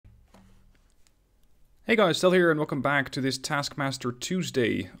Hey guys, Still here and welcome back to this Taskmaster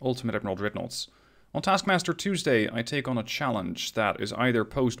Tuesday Ultimate Admiral Dreadnoughts. On Taskmaster Tuesday, I take on a challenge that is either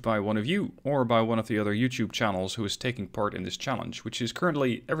posed by one of you or by one of the other YouTube channels who is taking part in this challenge, which is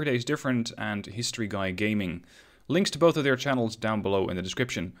currently Every Day is Different and History Guy Gaming. Links to both of their channels down below in the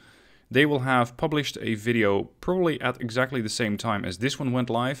description. They will have published a video probably at exactly the same time as this one went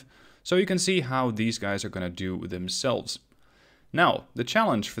live, so you can see how these guys are going to do themselves. Now, the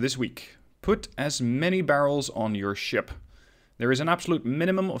challenge for this week. Put as many barrels on your ship. There is an absolute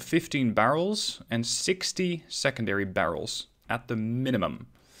minimum of 15 barrels and 60 secondary barrels at the minimum.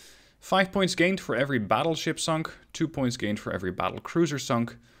 5 points gained for every battleship sunk, 2 points gained for every battle cruiser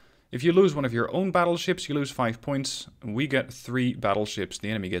sunk. If you lose one of your own battleships, you lose 5 points. We get 3 battleships, the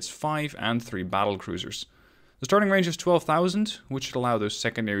enemy gets 5 and 3 battle cruisers. The starting range is 12,000, which should allow those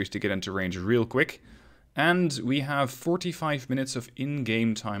secondaries to get into range real quick. And we have 45 minutes of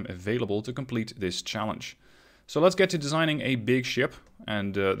in-game time available to complete this challenge. So let's get to designing a big ship,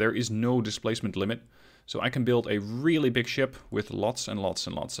 and there is no displacement limit. So I can build a really big ship with lots and lots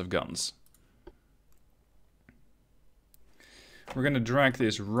and lots of guns. We're going to drag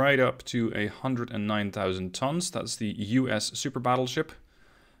this right up to 109,000 tons. That's the US super battleship.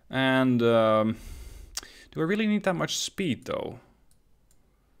 And do I really need that much speed though?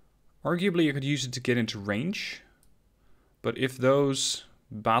 Arguably, I could use it to get into range, but if those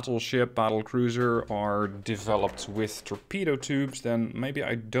battleship, battlecruiser are developed with torpedo tubes, then maybe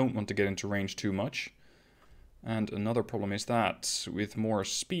I don't want to get into range too much. And another problem is that with more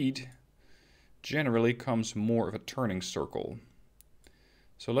speed, generally comes more of a turning circle.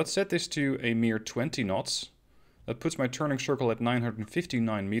 So let's set this to a mere 20 knots. That puts my turning circle at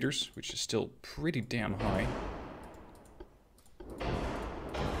 959 meters, which is still pretty damn high.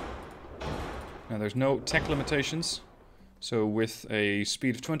 Now there's no tech limitations, so with a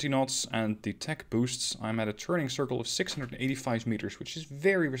speed of 20 knots and the tech boosts, I'm at a turning circle of 685 meters, which is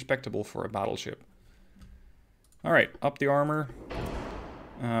very respectable for a battleship. Alright, up the armor.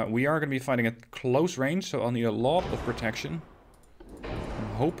 We are going to be fighting at close range, so I'll need a lot of protection.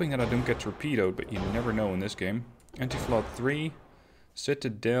 I'm hoping that I don't get torpedoed, but you never know in this game. Anti-flood 3,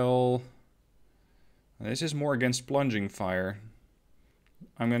 Citadel. This is more against plunging fire.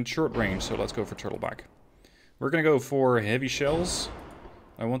 I'm in short range, so let's go for turtleback. We're going to go for heavy shells.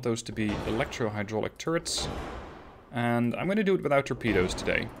 I want those to be electro-hydraulic turrets. And I'm going to do it without torpedoes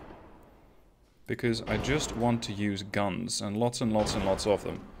today. Because I just want to use guns, and lots and lots and lots of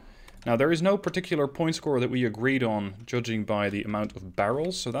them. Now, there is no particular point score that we agreed on, judging by the amount of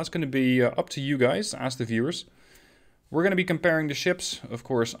barrels. So that's going to be up to you guys, as the viewers. We're going to be comparing the ships. Of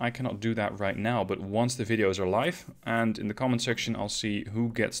course, I cannot do that right now, but once the videos are live, and in the comment section, I'll see who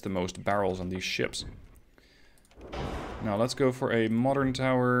gets the most barrels on these ships. Now, let's go for a modern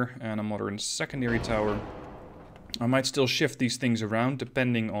tower and a modern secondary tower. I might still shift these things around,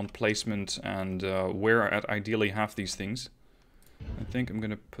 depending on placement and where I'd ideally have these things. I think I'm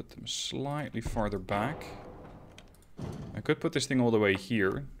going to put them slightly farther back. I could put this thing all the way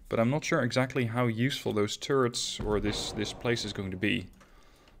here, but I'm not sure exactly how useful those turrets or this place is going to be.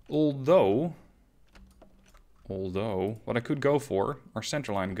 Although, what I could go for are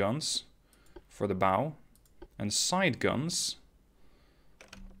centerline guns for the bow and side guns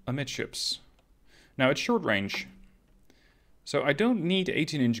amidships. Now it's short range, so I don't need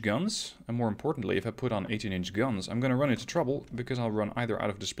 18-inch guns, and more importantly, if I put on 18-inch guns, I'm going to run into trouble because I'll run either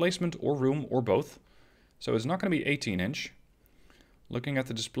out of displacement or room or both. So it's not going to be 18-inch. Looking at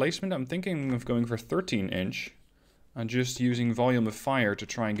the displacement, I'm thinking of going for 13-inch and just using volume of fire to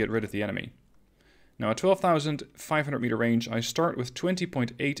try and get rid of the enemy. Now at 12,500 meter range, I start with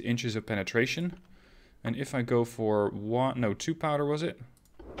 20.8 inches of penetration. And if I go for 2 powder, was it?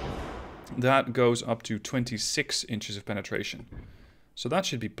 That goes up to 26 inches of penetration. So that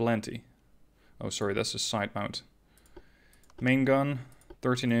should be plenty. Oh, sorry, that's a side mount. Main gun,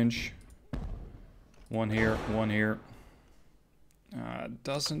 13-inch. One here, one here.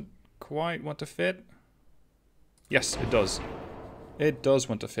 Doesn't quite want to fit. Yes, it does. It does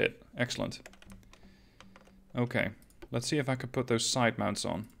want to fit. Excellent. Okay, let's see if I could put those side mounts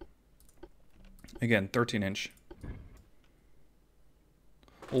on. Again, 13-inch.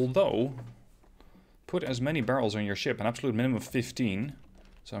 Although, put as many barrels on your ship, an absolute minimum of 15.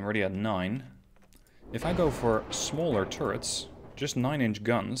 So I'm already at 9. If I go for smaller turrets, just 9-inch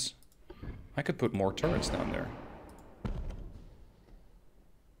guns, I could put more turrets down there.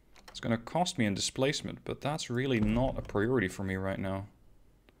 It's going to cost me in displacement, but that's really not a priority for me right now.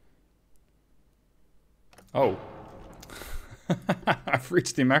 Oh. I've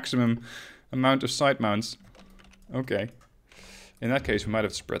reached the maximum amount of side mounts. Okay. In that case, we might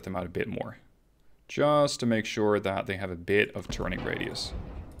have spread them out a bit more. Just to make sure that they have a bit of turning radius.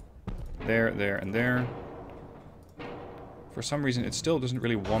 There, there, and there. For some reason, it still doesn't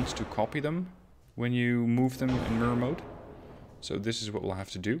really want to copy them when you move them in mirror mode. So this is what we'll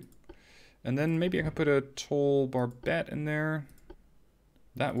have to do. And then maybe I can put a tall barbette in there.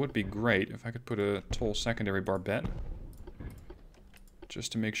 That would be great if I could put a tall secondary barbette.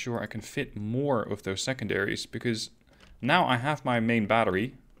 Just to make sure I can fit more of those secondaries. Because now I have my main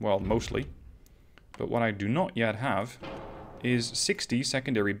battery. Well, mostly. But what I do not yet have is 60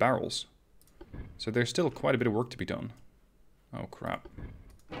 secondary barrels. So there's still quite a bit of work to be done. Oh, crap.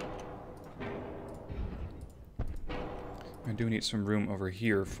 I do need some room over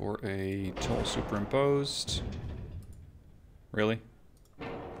here for a tall superimposed. Really?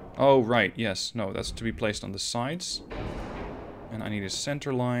 Oh, right, yes. No, that's to be placed on the sides. And I need a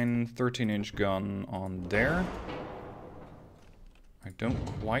centerline 13-inch gun on there. I don't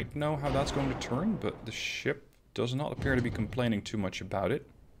quite know how that's going to turn, but the ship does not appear to be complaining too much about it.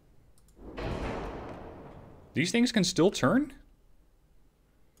 These things can still turn?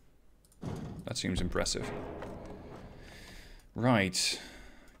 That seems impressive. Right.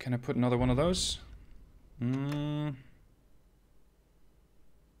 Can I put another one of those?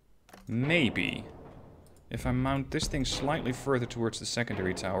 Maybe. If I mount this thing slightly further towards the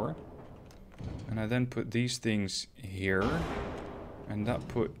secondary tower, and I then put these things here, and that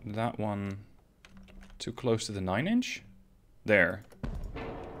put that one too close to the 9-inch? There.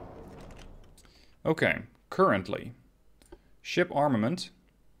 Okay, currently. Ship armament.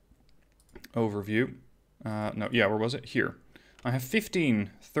 Overview. No, yeah, where was it? Here. I have 15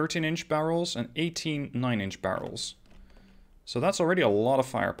 13-inch barrels and 18 9-inch barrels. So that's already a lot of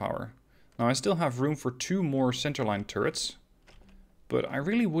firepower. Now I still have room for 2 more centerline turrets, but I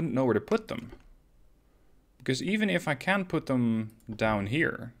really wouldn't know where to put them. Because even if I can put them down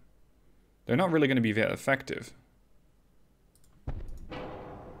here, they're not really going to be that effective.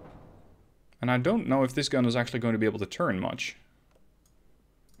 And I don't know if this gun is actually going to be able to turn much.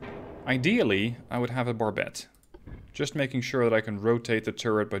 Ideally, I would have a barbette. Just making sure that I can rotate the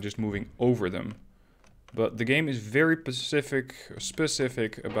turret by just moving over them. But the game is very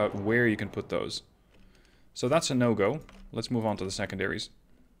specific about where you can put those. So that's a no-go. Let's move on to the secondaries.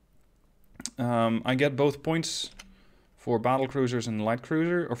 I get both points for battle cruisers and light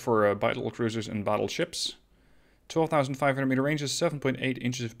cruiser, or for battle cruisers and battleships. 12,500 meter range is 7.8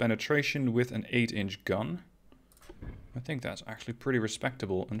 inches of penetration with an 8-inch gun. I think that's actually pretty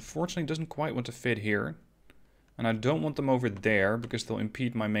respectable. Unfortunately, it doesn't quite want to fit here. And I don't want them over there because they'll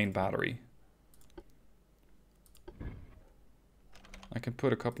impede my main battery. I can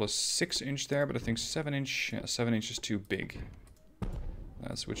put a couple of 6-inch there, but I think 7-inch, yeah, 7-inch is too big.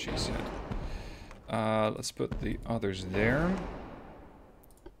 That's what she said. Let's put the others there.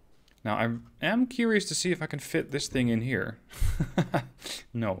 Now, I am curious to see if I can fit this thing in here.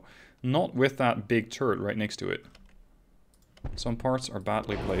 No, not with that big turret right next to it. Some parts are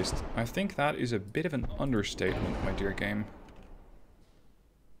badly placed. I think that is a bit of an understatement, my dear game.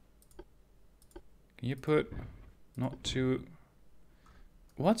 Can you put... not too...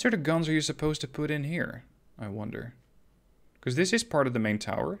 What sort of guns are you supposed to put in here? I wonder. Because this is part of the main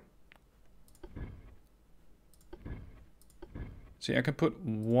tower. See, I can put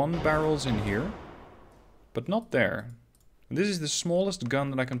 1 barrels in here, but not there. And this is the smallest gun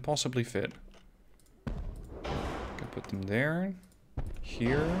that I can possibly fit. I can put them there,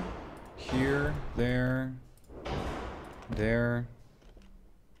 here, here, there, there.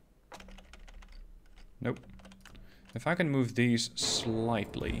 Nope. If I can move these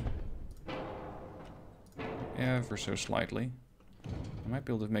slightly, ever so slightly, I might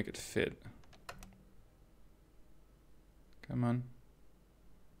be able to make it fit. Come on.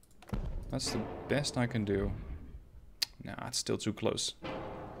 That's the best I can do. Nah, it's still too close.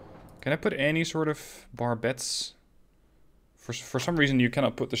 Can I put any sort of barbettes? For some reason you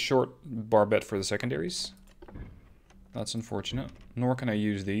cannot put the short barbette for the secondaries. That's unfortunate. Nor can I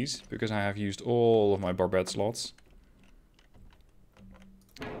use these, because I have used all of my barbette slots.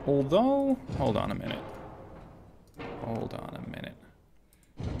 Although, hold on a minute. Hold on a minute.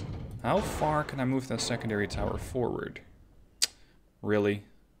 How far can I move that secondary tower forward? Really?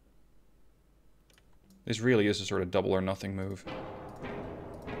 This really is a sort of double or nothing move.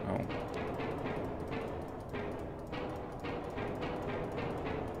 Oh.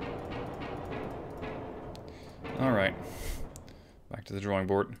 Alright. Back to the drawing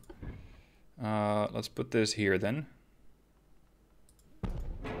board. Let's put this here then.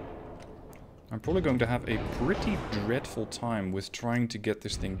 I'm probably going to have a pretty dreadful time with trying to get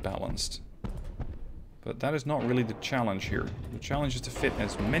this thing balanced. But that is not really the challenge here. The challenge is to fit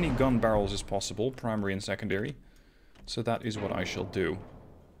as many gun barrels as possible, primary and secondary. So that is what I shall do.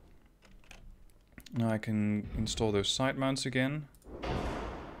 Now I can install those side mounts again.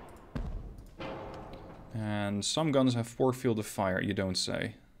 And some guns have 4 field of fire, you don't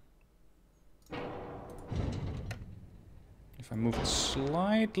say. If I move it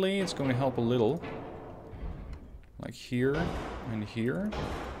slightly, it's going to help a little. Like here and here.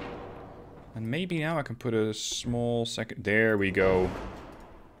 And maybe now I can put a small second... There we go.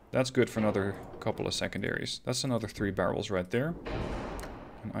 That's good for another couple of secondaries. That's another 3 barrels right there.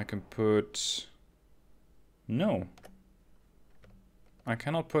 And I can put... No. I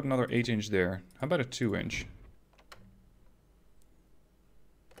cannot put another 8-inch there. How about a 2-inch?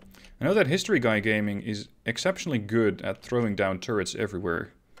 I know that History Guy Gaming is exceptionally good at throwing down turrets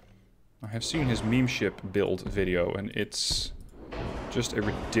everywhere. I have seen his meme ship build video, and it's just a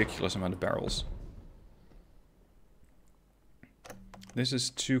ridiculous amount of barrels. This is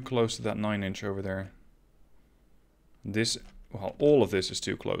too close to that 9-inch over there. This, well, all of this is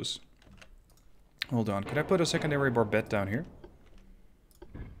too close. Hold on, could I put a secondary barbette down here?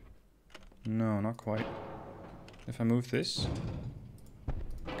 No, not quite. If I move this,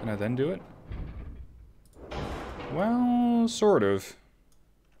 can I then do it? Well, sort of.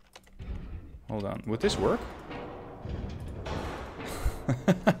 Hold on, would this work?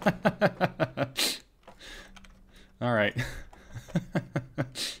 Alright.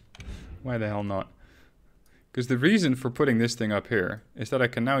 Why the hell not? Because the reason for putting this thing up here is that I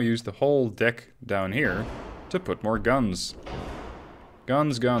can now use the whole deck down here to put more guns.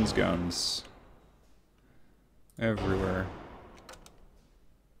 Guns, guns, guns. Everywhere.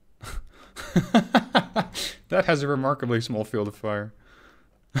 That has a remarkably small field of fire.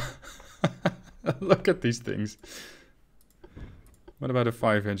 Look at these things. What about a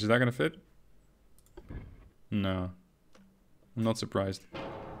 5-inch? Is that gonna fit? No. I'm not surprised.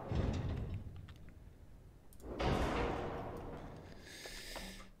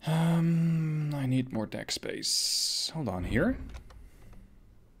 I need more deck space. Hold on, here?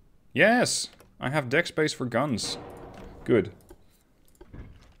 Yes! I have deck space for guns. Good.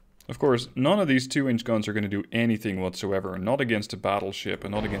 Of course, none of these 2-inch guns are going to do anything whatsoever. Not against a battleship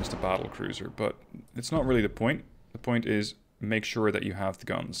and not against a battlecruiser. But it's not really the point. The point is, make sure that you have the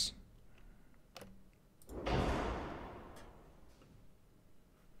guns.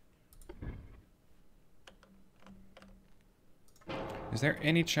 Is there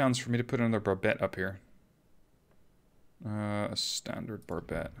any chance for me to put another barbette up here? A standard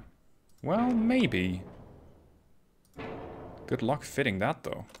barbette. Well, maybe. Good luck fitting that,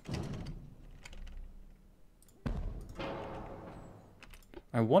 though.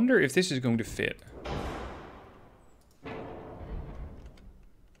 I wonder if this is going to fit.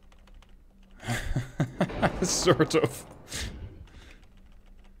 Sort of.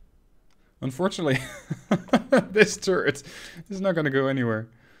 Unfortunately, this turret is not going to go anywhere.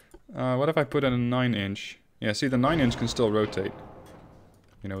 What if I put in a 9-inch? Yeah, see, the 9-inch can still rotate.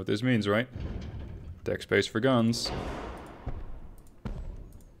 You know what this means, right? Deck space for guns.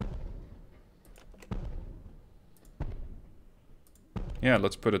 Yeah,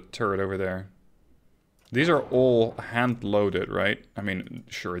 let's put a turret over there. These are all hand-loaded, right? I mean,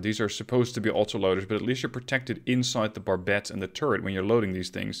 sure, these are supposed to be auto-loaders, but at least you're protected inside the barbette and the turret when you're loading these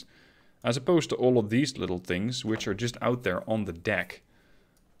things. As opposed to all of these little things, which are just out there on the deck.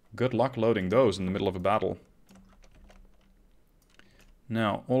 Good luck loading those in the middle of a battle.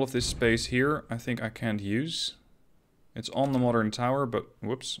 Now, all of this space here, I think I can't use. It's on the modern tower, but,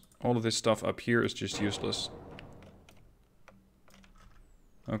 whoops, all of this stuff up here is just useless.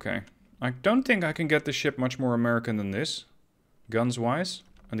 Okay. I don't think I can get the ship much more American than this, guns-wise.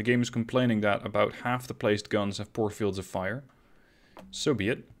 And the game is complaining that about half the placed guns have poor fields of fire. So be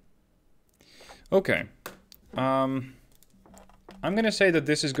it. Okay. I'm going to say that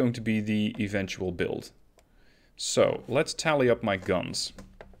this is going to be the eventual build. So, let's tally up my guns.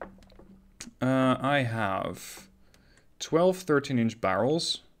 I have 12 13-inch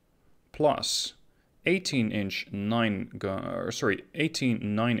barrels plus 18-inch 18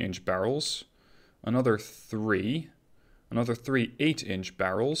 9-inch barrels, another 3 8-inch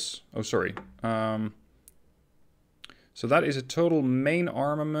barrels. Oh, sorry. So that is a total main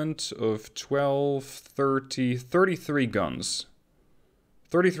armament of 12, 30, 33 guns.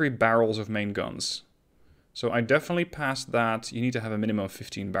 33 barrels of main guns. So I definitely passed that. You need to have a minimum of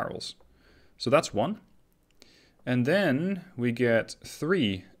 15 barrels. So that's one. And then we get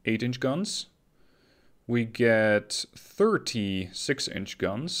 3 8-inch guns. We get 30 6-inch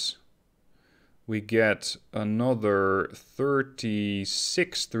guns. We get another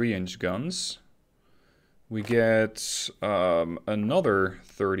 36 3-inch guns. We get another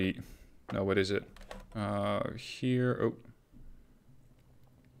 30. No, what is it? Here. Oh.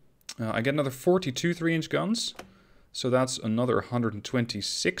 I get another 42 3-inch guns. So that's another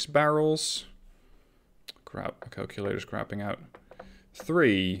 126 barrels. Crap, the calculator's crapping out.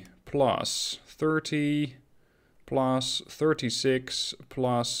 3 plus 30 plus 36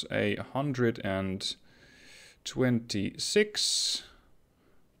 plus 126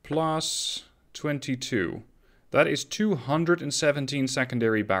 plus 22. That is 217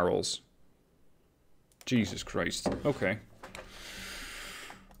 secondary barrels. Jesus Christ. Okay.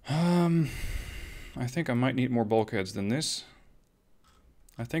 I think I might need more bulkheads than this.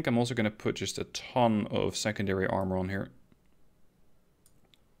 I think I'm also going to put just a ton of secondary armor on here.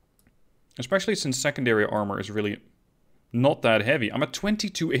 Especially since secondary armor is really not that heavy. I'm at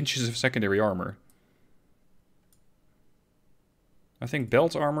 22 inches of secondary armor. I think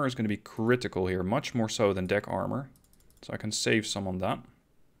belt armor is going to be critical here, much more so than deck armor. So I can save some on that.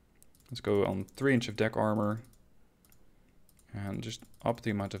 Let's go on 3-inch of deck armor. And just up the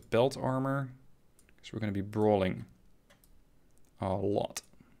amount of belt armor. Because we're going to be brawling a lot.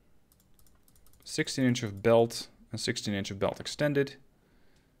 16-inch of belt and 16-inch of belt extended.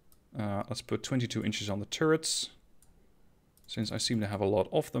 Let's put 22 inches on the turrets. Since I seem to have a lot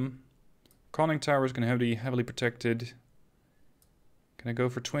of them. Conning tower is going to be heavily protected. Can I go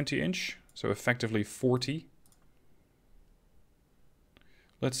for 20-inch? So effectively 40.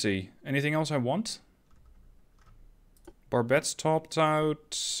 Let's see. Anything else I want? Barbettes topped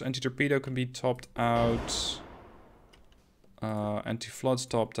out. Anti-torpedo can be topped out. Anti-floods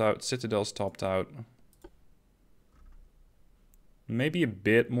topped out. Citadels topped out. Maybe a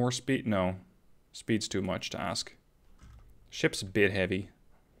bit more speed. No. Speed's too much to ask. Ship's a bit heavy.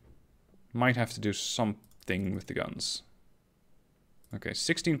 Might have to do something with the guns. Okay,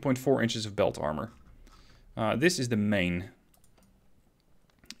 16.4 inches of belt armor. This is the main.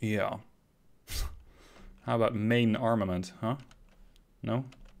 Yeah. How about main armament, huh? No?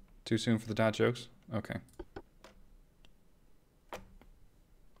 Too soon for the dad jokes? Okay.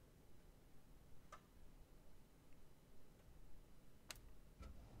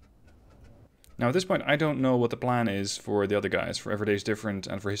 Now at this point I don't know what the plan is for the other guys, for Everyday's Different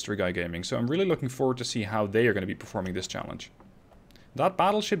and for History Guy Gaming, so I'm really looking forward to see how they are going to be performing this challenge. That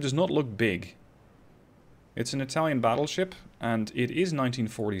battleship does not look big. It's an Italian battleship, and it is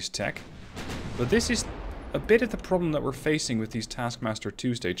 1940s tech. But this is a bit of the problem that we're facing with these Taskmaster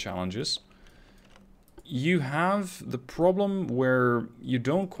Tuesday challenges. You have the problem where you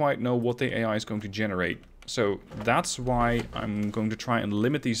don't quite know what the AI is going to generate. So that's why I'm going to try and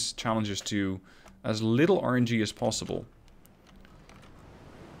limit these challenges to as little RNG as possible.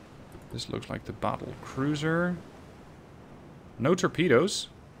 This looks like the battle cruiser. No torpedoes.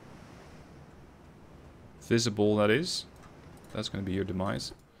 Visible, that is. That's going to be your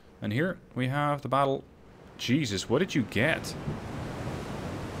demise. And here we have the battle. Jesus, what did you get?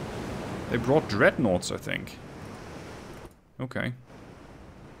 They brought Dreadnoughts, I think. Okay.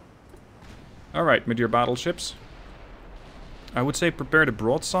 Alright, mid-tier battleships. I would say prepare the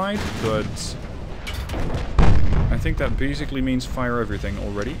broadside, but I think that basically means fire everything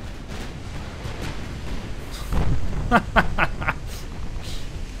already.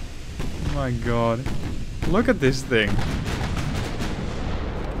 My god. Look at this thing.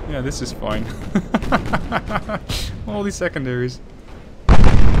 Yeah, this is fine. All these secondaries.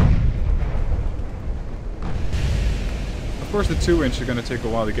 Of course the 2-inch are going to take a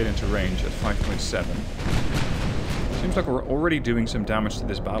while to get into range at 5.7. Seems like we're already doing some damage to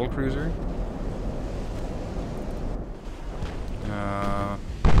this battlecruiser.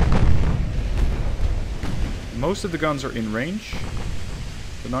 Most of the guns are in range.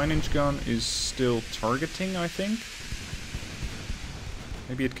 The 9-inch gun is still targeting, I think.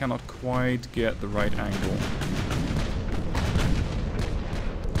 Maybe it cannot quite get the right angle.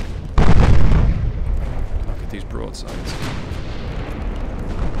 Look at these broadsides.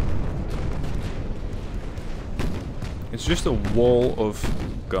 It's just a wall of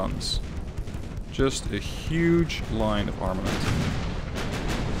guns. Just a huge line of armament.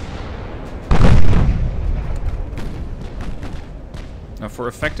 Now for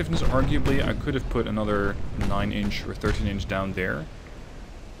effectiveness, arguably, I could have put another 9-inch or 13-inch down there.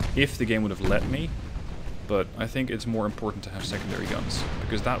 If the game would have let me. But I think it's more important to have secondary guns.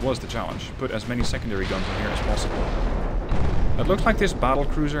 Because that was the challenge. Put as many secondary guns in here as possible. It looks like this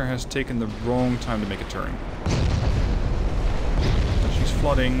battlecruiser has taken the wrong time to make a turn. She's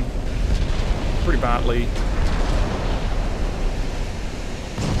flooding pretty badly.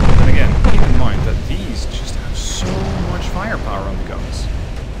 And again, keep in mind that these just have so much firepower on the guns.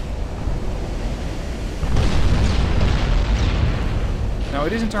 Now,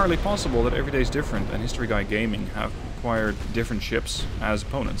 it is entirely possible that every day is different and History Guy Gaming have acquired different ships as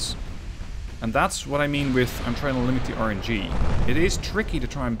opponents. And that's what I mean with I'm trying to limit the RNG. It is tricky to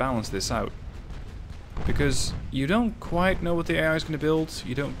try and balance this out. Because you don't quite know what the AI is going to build.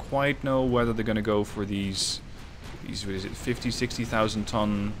 You don't quite know whether they're going to go for these what is it, 50, 60,000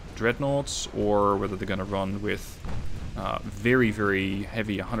 ton Dreadnoughts, or whether they're going to run with very, very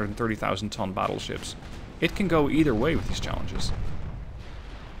heavy 130,000 ton battleships. It can go either way with these challenges.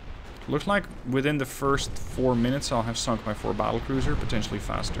 Looks like within the first 4 minutes I'll have sunk my 4 battlecruiser, potentially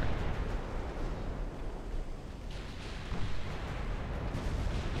faster.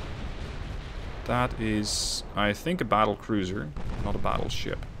 That is, I think, a battlecruiser, not a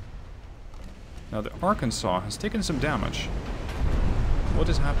battleship. Now the Arkansas has taken some damage. What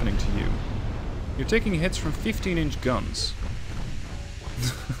is happening to you? You're taking hits from 15-inch guns.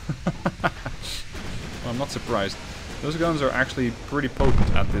 Well, I'm not surprised. Those guns are actually pretty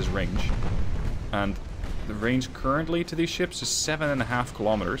potent at this range. And the range currently to these ships is 7.5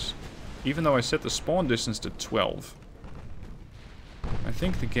 kilometers, even though I set the spawn distance to 12. I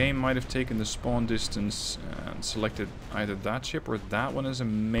think the game might have taken the spawn distance and selected either that ship or that one as a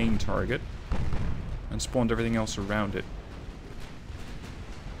main target and spawned everything else around it.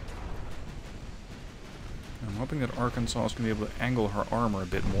 I'm hoping that Arkansas is going to be able to angle her armor a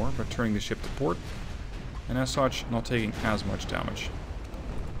bit more by turning the ship to port, and as such not taking as much damage.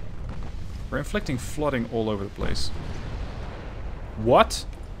 We're inflicting flooding all over the place. What?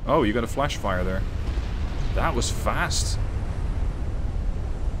 Oh, you got a flash fire there. That was fast.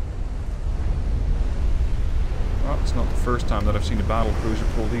 Well, it's not the first time that I've seen a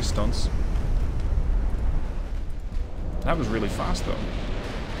battlecruiser pull these stunts. That was really fast though.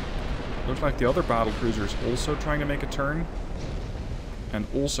 Looks like the other battlecruiser is also trying to make a turn. And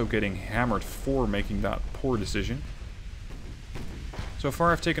also getting hammered for making that poor decision. So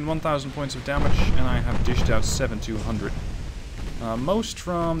far I've taken 1,000 points of damage and I have dished out 7,200. Most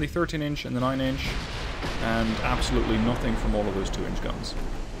from the 13-inch and the 9-inch, and absolutely nothing from all of those 2-inch guns.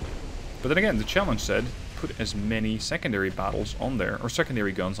 But then again, the challenge said, put as many secondary battles on there, or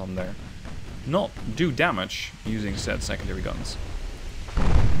secondary guns on there. Not do damage using said secondary guns.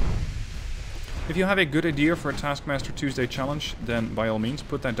 If you have a good idea for a Taskmaster Tuesday challenge, then by all means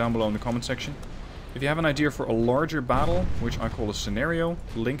put that down below in the comment section. If you have an idea for a larger battle, which I call a scenario,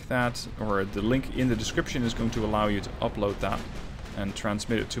 link that, or the link in the description is going to allow you to upload that and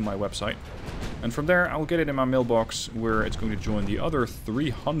transmit it to my website. And from there I'll get it in my mailbox, where it's going to join the other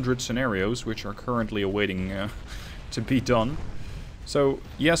 300 scenarios which are currently awaiting to be done. So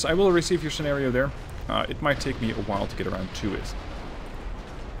yes, I will receive your scenario there. It might take me a while to get around to it.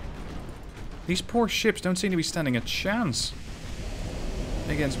 These poor ships don't seem to be standing a chance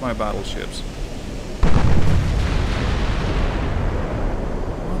against my battleships.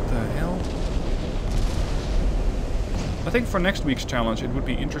 What the hell? I think for next week's challenge it would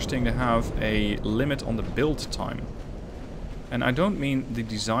be interesting to have a limit on the build time. And I don't mean the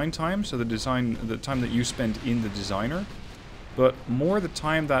design time, so the time that you spend in the designer, but more the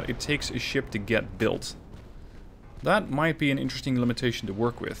time that it takes a ship to get built. That might be an interesting limitation to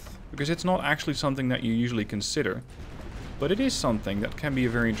work with, because it's not actually something that you usually consider, but it is something that can be a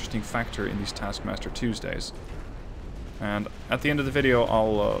very interesting factor in these Taskmaster Tuesdays. And at the end of the video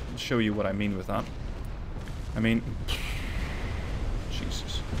I'll show you what I mean with that. I mean,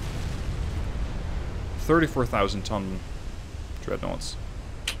 Jesus. 34,000 ton Dreadnoughts.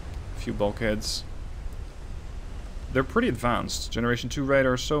 A few bulkheads. They're pretty advanced. Generation 2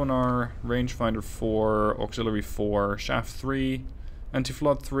 radar, sonar, rangefinder 4, auxiliary 4, shaft 3,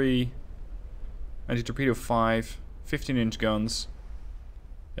 anti-flood 3, anti-torpedo 5, 15-inch guns,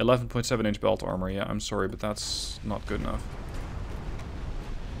 11.7-inch belt armor. Yeah, I'm sorry, but that's not good enough.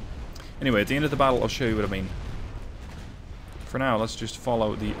 Anyway, at the end of the battle, I'll show you what I mean. For now, let's just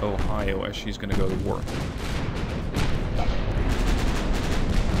follow the Ohio as she's going to go to war.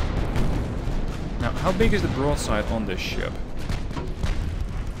 Now, how big is the broadside on this ship?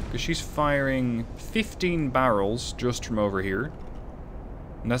 Because she's firing 15 barrels just from over here.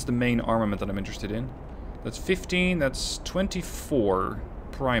 And that's the main armament that I'm interested in. That's 15, that's 24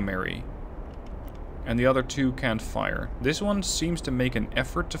 primary. And the other 2 can't fire. This one seems to make an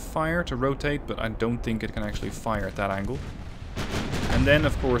effort to fire, to rotate, but I don't think it can actually fire at that angle. And then,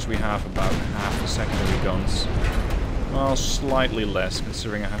 of course, we have about half the secondary guns. Well, slightly less,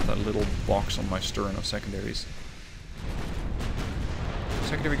 considering I have that little box on my stern of secondaries.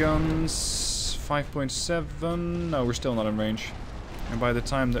 Secondary guns, 5.7. No, we're still not in range. And by the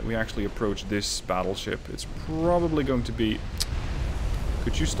time that we actually approach this battleship, it's probably going to be...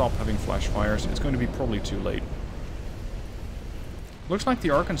 Could you stop having flash fires? It's going to be probably too late. Looks like the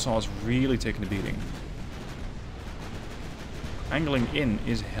Arkansas is really taking a beating. Angling in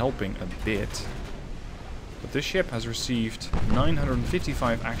is helping a bit. But this ship has received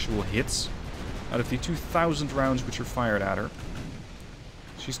 955 actual hits out of the 2,000 rounds which are fired at her.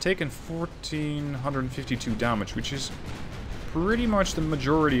 She's taken 1,452 damage, which is pretty much the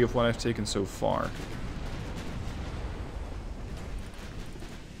majority of what I've taken so far.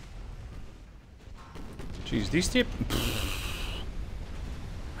 Jeez, these tip...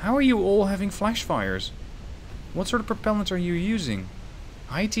 How are you all having flash fires? What sort of propellant are you using?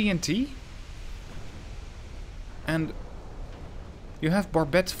 High TNT? And you have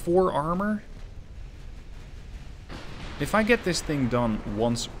Barbette 4 armor? If I get this thing done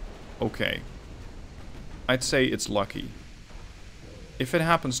once, okay. I'd say it's lucky. If it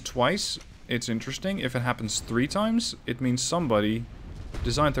happens twice, it's interesting. If it happens 3 times, it means somebody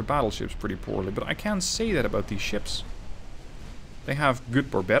designed their battleships pretty poorly. But I can't say that about these ships. They have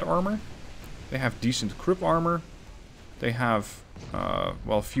good Barbette armor. They have decent Krupp armor. They have,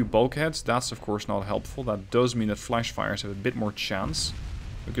 well, a few bulkheads. That's, of course, not helpful. That does mean that flash fires have a bit more chance,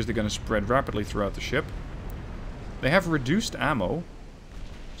 because they're going to spread rapidly throughout the ship. They have reduced ammo,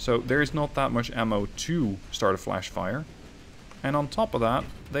 so there is not that much ammo to start a flash fire. And on top of that,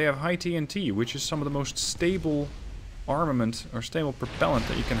 they have high TNT, which is some of the most stable armament or stable propellant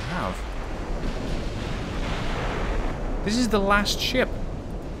that you can have. This is the last ship.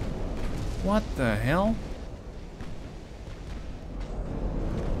 What the hell?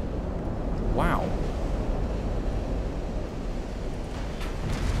 Wow.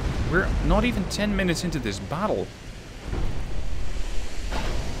 We're not even 10 minutes into this battle.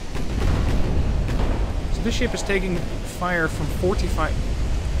 So this ship is taking fire from 45...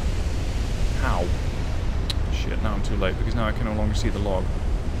 Ow. Shit, now I'm too late, because now I can no longer see the log.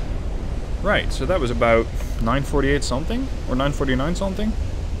 Right, so that was about 9:48 something? Or 9:49 something?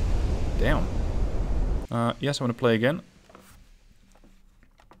 Damn. Yes, I want to play again.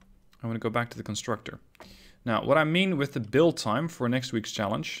 I want to go back to the constructor. Now, what I mean with the build time for next week's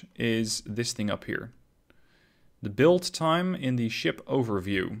challenge is this thing up here. The build time in the ship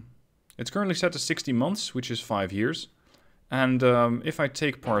overview. It's currently set to 60 months, which is 5 years. And if I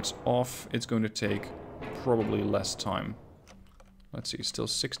take parts off, it's going to take probably less time. Let's see, still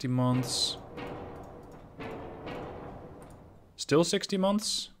 60 months. Still 60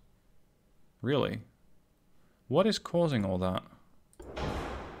 months? Really? What is causing all that?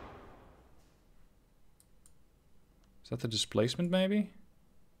 Is that the displacement, maybe?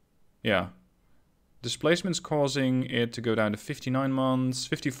 Yeah. Displacement's causing it to go down to 59 months,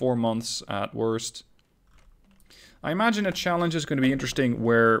 54 months at worst. I imagine a challenge is going to be interesting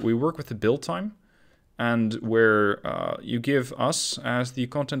where we work with the build time and where you give us, as the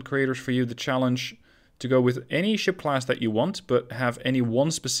content creators for you, the challenge to go with any ship class that you want, but have any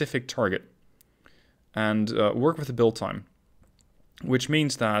one specific target. And work with the build time. Which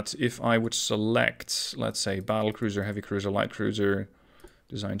means that if I would select, let's say, battle cruiser, heavy cruiser, light cruiser,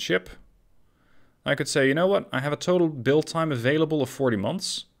 design ship, I could say, you know what, I have a total build time available of 40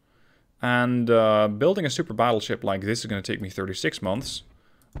 months, and building a super battleship like this is going to take me 36 months,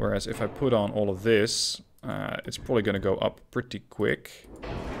 whereas if I put on all of this, it's probably going to go up pretty quick.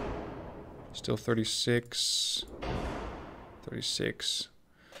 Still 36, 36.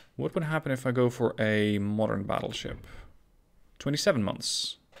 What would happen if I go for a modern battleship? 27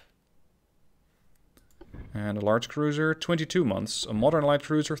 months. And a large cruiser, 22 months. A modern light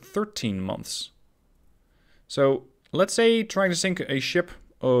cruiser, 13 months. So, let's say trying to sink a ship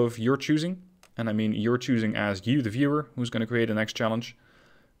of your choosing, and I mean your choosing as you, the viewer, who's going to create the next challenge,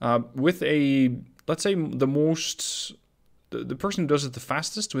 with a, let's say, the person who does it the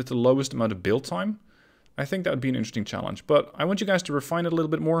fastest with the lowest amount of build time. I think that would be an interesting challenge, but I want you guys to refine it a little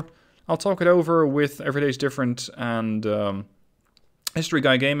bit more. I'll talk it over with Every Day's Different and History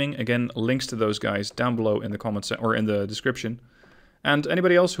Guy Gaming. Again, links to those guys down below in the comments or in the description. And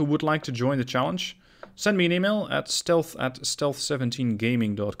anybody else who would like to join the challenge, send me an email at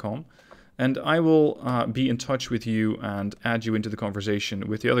stealth@stealth17gaming.com, and I will be in touch with you and add you into the conversation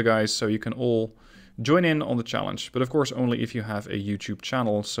with the other guys so you can all join in on the challenge. But of course only if you have a YouTube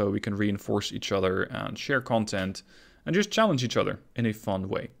channel, so we can reinforce each other and share content and just challenge each other in a fun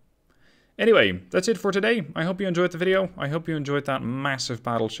way. Anyway, that's it for today. I hope you enjoyed the video. I hope you enjoyed that massive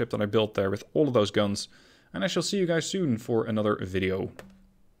battleship that I built there with all of those guns. And I shall see you guys soon for another video.